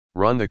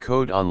Run the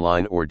code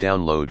online or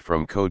download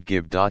from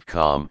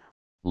codegive.com,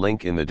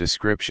 link in the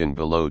description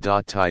below.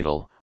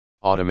 Title: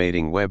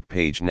 Automating Web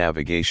Page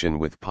Navigation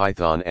with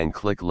Python and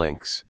Click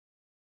Links.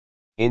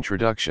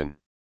 Introduction.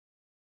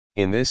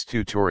 In this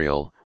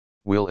tutorial,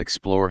 we'll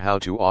explore how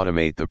to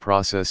automate the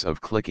process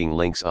of clicking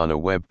links on a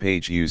web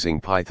page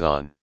using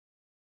Python.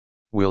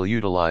 We'll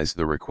utilize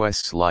the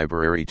requests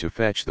library to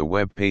fetch the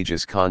web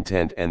page's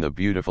content and the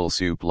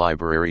beautifulsoup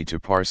library to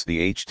parse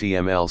the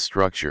HTML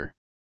structure.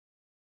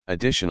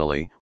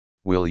 Additionally,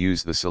 we'll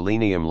use the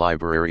Selenium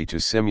library to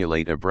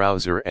simulate a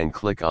browser and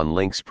click on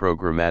links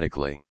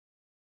programmatically.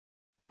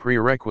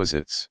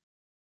 Prerequisites.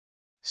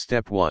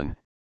 Step 1.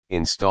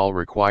 Install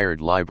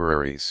required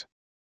libraries.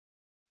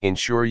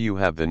 Ensure you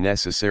have the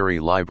necessary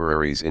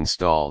libraries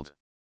installed.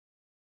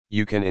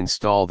 You can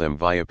install them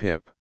via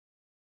pip.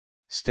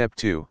 Step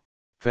 2.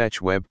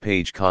 Fetch web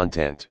page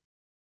content.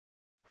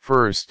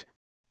 First,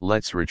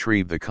 let's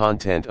retrieve the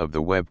content of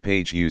the web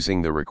page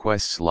using the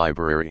requests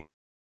library.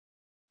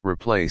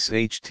 Replace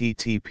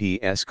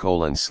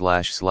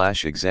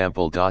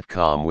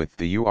https://example.com with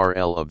the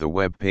URL of the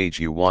web page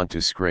you want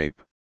to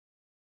scrape.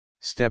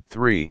 Step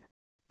 3.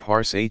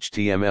 Parse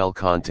HTML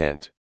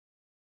content.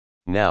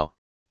 Now,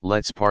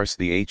 let's parse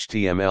the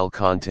HTML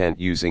content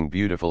using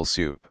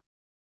beautifulsoup.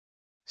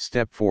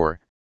 Step 4.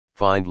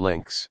 Find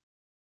links.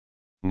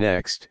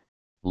 Next,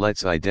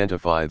 let's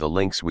identify the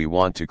links we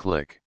want to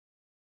click.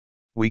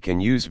 We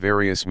can use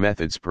various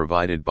methods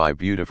provided by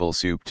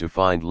beautifulsoup to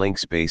find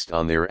links based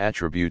on their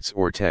attributes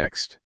or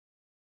text.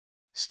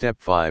 Step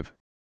 5.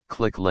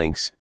 Click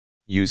links,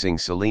 using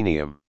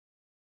Selenium.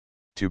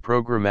 To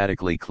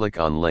programmatically click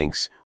on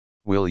links,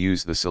 we'll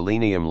use the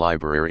Selenium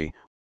library,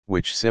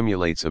 which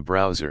simulates a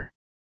browser.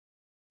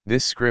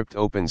 This script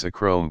opens a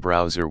Chrome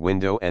browser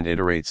window and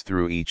iterates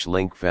through each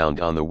link found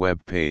on the web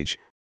page,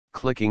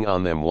 clicking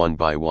on them one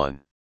by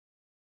one.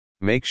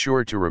 Make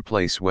sure to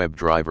replace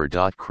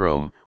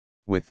webdriver.chrome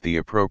with the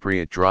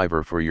appropriate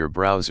driver for your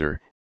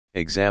browser,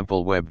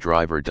 example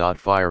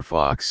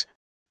webdriver.firefox,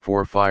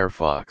 for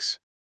Firefox.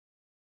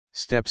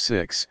 Step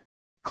 6.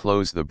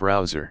 Close the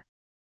browser.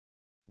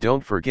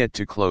 Don't forget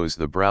to close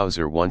the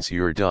browser once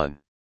you're done.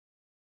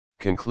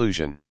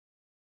 Conclusion.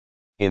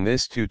 In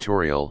this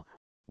tutorial,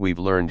 we've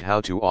learned how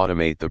to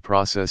automate the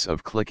process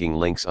of clicking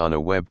links on a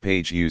web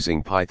page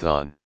using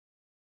Python.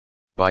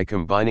 By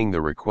combining the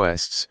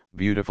requests,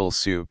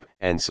 beautifulsoup,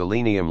 and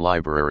Selenium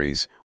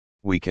libraries,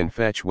 we can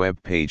fetch web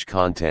page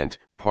content,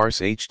 parse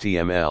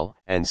HTML,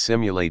 and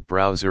simulate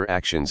browser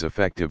actions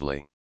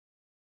effectively.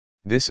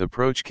 This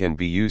approach can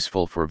be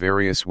useful for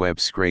various web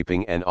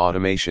scraping and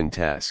automation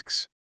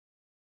tasks.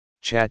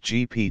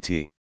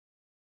 ChatGPT